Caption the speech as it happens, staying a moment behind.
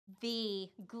The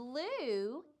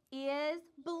glue is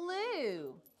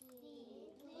blue.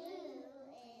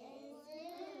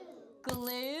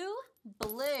 Glue,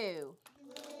 blue.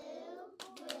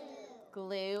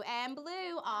 Glue and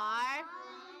blue are.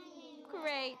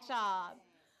 Great job.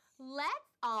 Let's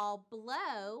all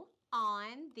blow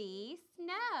on the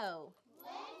snow.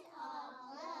 Let's all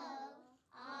blow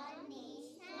on the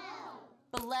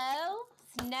snow. Blow,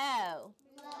 snow.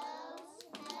 Blow,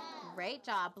 snow. Great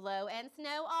job. Blow and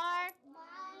snow are.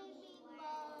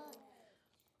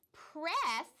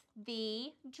 Press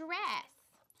the dress.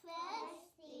 Press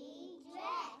the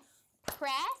dress.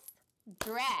 Press,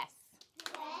 dress.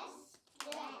 Press,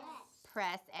 dress.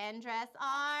 Press and dress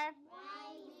are.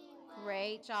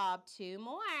 Great job. 2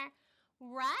 more.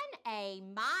 Run a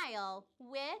mile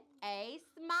with a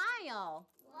smile.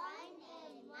 Run a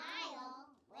mile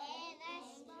with a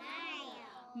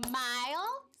smile.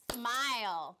 Mile,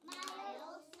 smile.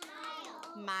 Mile,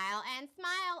 smile. Mile and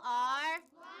smile are.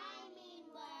 Rhyming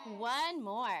words. 1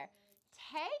 more.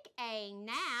 Take a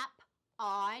nap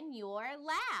on your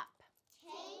lap.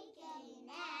 Take a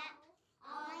nap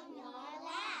on your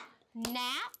lap.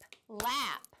 Nap,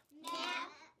 lap.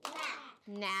 Nap, lap.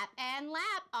 Nap and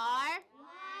lap are.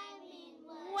 Rhyming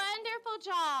words. Wonderful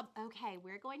job. Okay,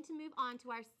 we're going to move on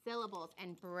to our syllables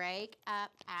and break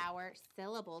up our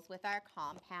syllables with our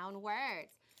compound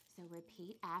words. So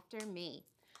repeat after me.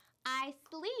 I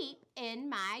sleep in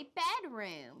my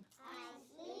bedroom. I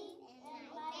sleep in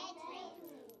my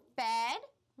bedroom.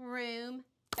 Bedroom,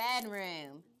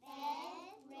 bedroom.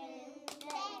 Bedroom,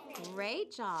 bedroom.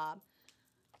 Great job.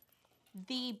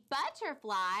 The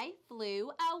butterfly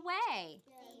flew away.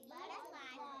 The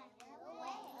butterfly flew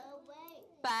away.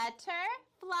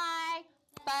 Butterfly,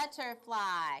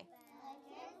 butterfly. Butterfly,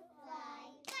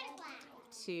 butterfly.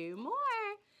 2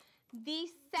 more. The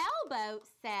sailboat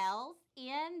sails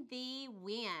in the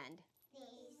wind. The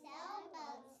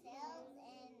sailboat sails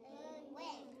in the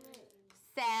wind.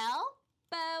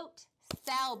 Sailboat,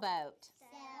 sailboat.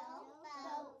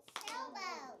 Sailboat,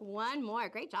 sailboat. 1 more.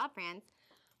 Great job, friends.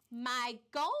 My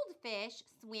goldfish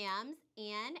swims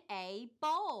in a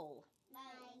bowl. My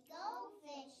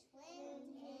goldfish swims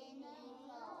in a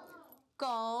bowl.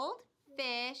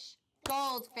 Goldfish,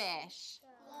 goldfish.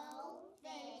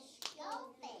 Goldfish,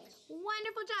 goldfish.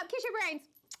 Wonderful job. Kiss your brains.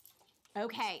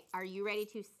 Okay, are you ready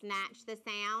to snatch the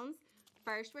sounds?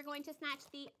 First, we're going to snatch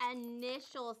the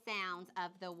initial sounds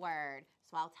of the word.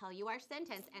 So I'll tell you our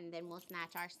sentence and then we'll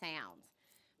snatch our sounds.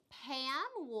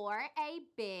 Pam wore a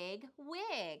big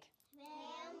wig.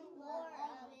 Pam wore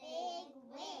a big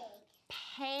wig.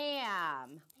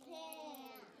 Pam.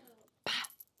 Pam.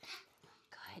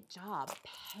 Good job.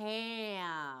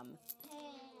 Pam. Pam.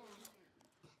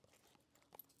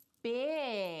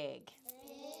 Big.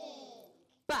 Big.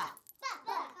 Ba.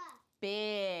 Ba.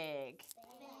 Big. Big.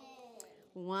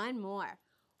 1 more.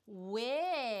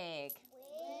 Wig. Wig.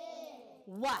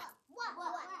 What? What?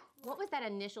 What was that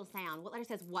initial sound? What letter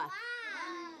says what? Wow.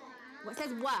 What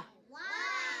says what? Wow.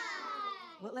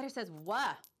 What letter says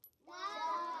what? Wow.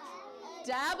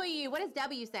 W. What does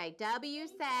W say? W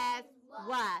says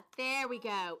what? There we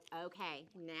go. Okay,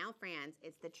 now friends,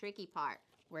 it's the tricky part.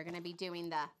 We're going to be doing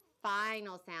the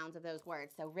final sounds of those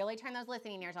words. So really turn those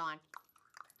listening ears on.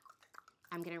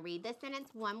 I'm going to read this sentence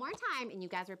 1 more time and you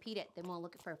guys repeat it. Then we'll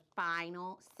look for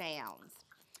final sounds.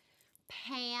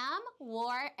 Pam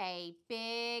wore a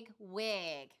big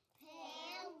wig.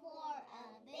 Pam wore a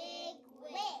big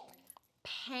wig.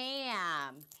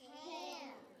 Pam.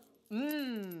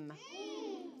 Pam.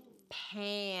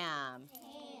 Pam. Pam.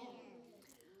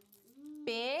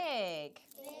 Big.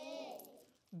 Big.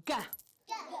 G.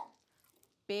 G.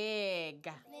 Big.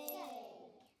 Big.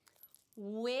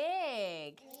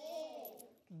 Wig. Big.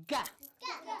 G. G.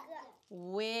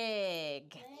 Wig.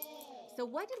 Big. So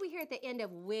what did we hear at the end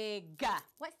of wig?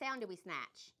 What sound did we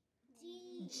snatch?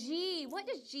 G. G. What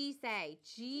does G say?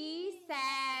 G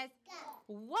says, G.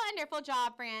 wonderful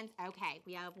job, friends. Okay,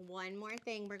 we have 1 more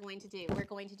thing we're going to do. We're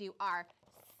going to do our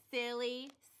silly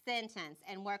sentence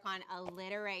and work on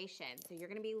alliteration. So you're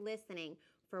going to be listening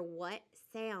for what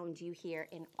sound you hear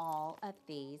in all of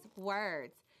these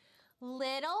words.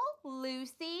 Little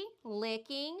Lucy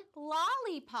licking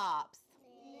lollipops.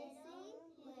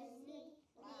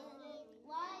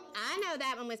 I know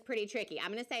that one was pretty tricky.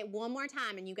 I'm going to say it 1 more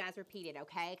time and you guys repeat it,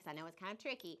 okay? Because I know it's kind of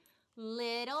tricky.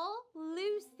 Little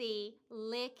Lucy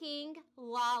licking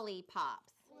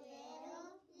lollipops.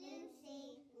 Little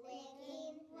Lucy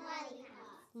licking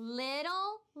lollipops.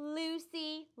 Little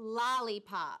Lucy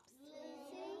lollipops.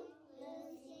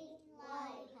 Lucy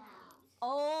lollipops.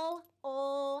 Oh.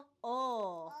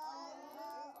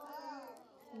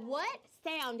 What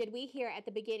sound sound did we hear at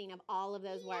the beginning of all of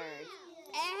those words?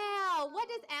 L. What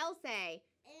does L say?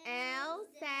 L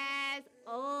says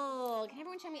oh. Can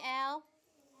everyone show me L?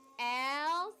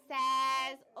 L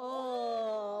says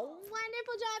oh.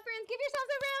 Wonderful job, friends. Give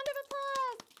yourselves a round of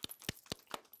applause.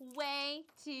 Way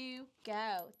to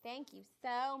go. Thank you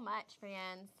so much,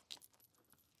 friends.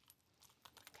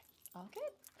 All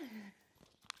good. Thank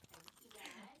you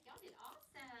guys. Y'all did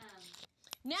awesome.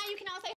 Now you can all say